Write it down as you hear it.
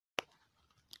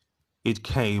It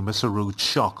came as a rude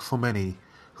shock for many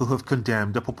who have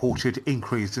condemned the purported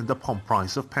increase in the pump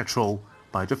price of petrol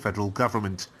by the federal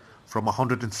government from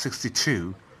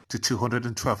 162 to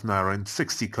 212 naira and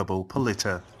 60 kobo per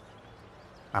litre.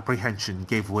 Apprehension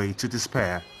gave way to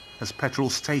despair as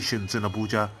petrol stations in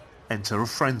Abuja enter a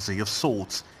frenzy of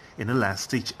sorts in a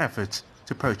last-ditch effort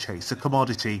to purchase a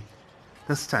commodity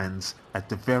that stands at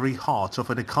the very heart of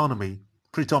an economy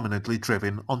predominantly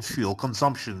driven on fuel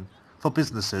consumption for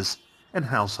businesses and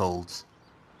households.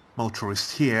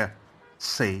 Motorists here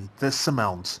say this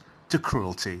amounts to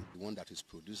cruelty. The one that is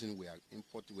producing, we are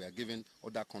importing, we are giving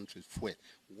other countries fuel.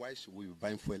 Why should we be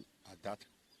buying fuel at that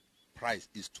price?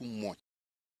 Is too much.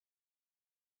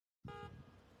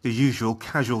 The usual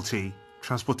casualty,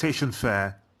 transportation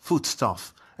fare,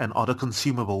 foodstuff and other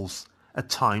consumables at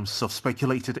times of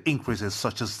speculated increases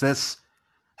such as this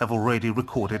have already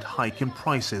recorded hike in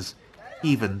prices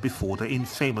even before the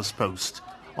infamous post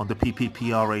on the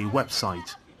PPPRA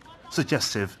website,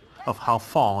 suggestive of how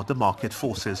far the market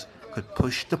forces could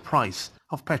push the price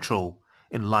of petrol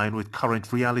in line with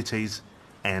current realities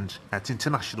and at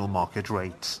international market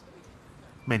rates.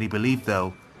 Many believe,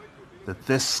 though, that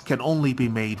this can only be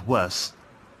made worse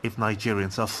if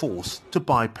Nigerians are forced to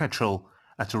buy petrol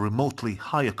at a remotely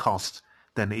higher cost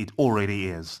than it already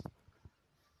is.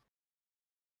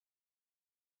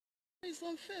 It's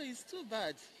unfair, it's too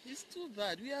bad. It's too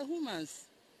bad. We are humans.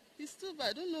 It's too bad.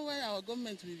 I don't know why our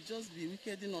government will just be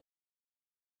wicked enough.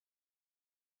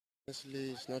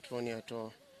 Honestly, it's not funny at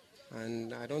all.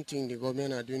 And I don't think the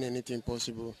government are doing anything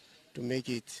possible to make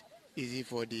it easy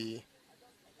for the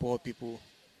poor people.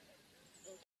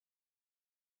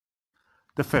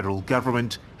 The federal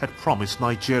government had promised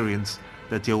Nigerians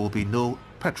that there will be no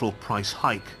petrol price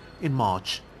hike in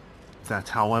March. That,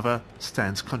 however,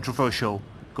 stands controversial,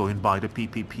 going by the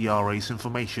PPPRA's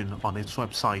information on its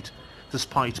website,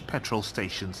 despite petrol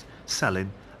stations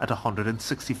selling at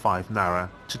 165 naira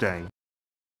today.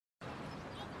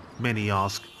 Many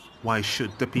ask, why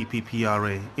should the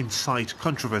PPPRA incite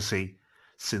controversy,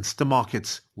 since the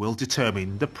markets will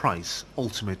determine the price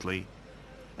ultimately?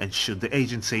 And should the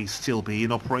agency still be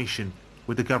in operation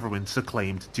with the government's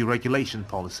acclaimed deregulation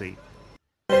policy?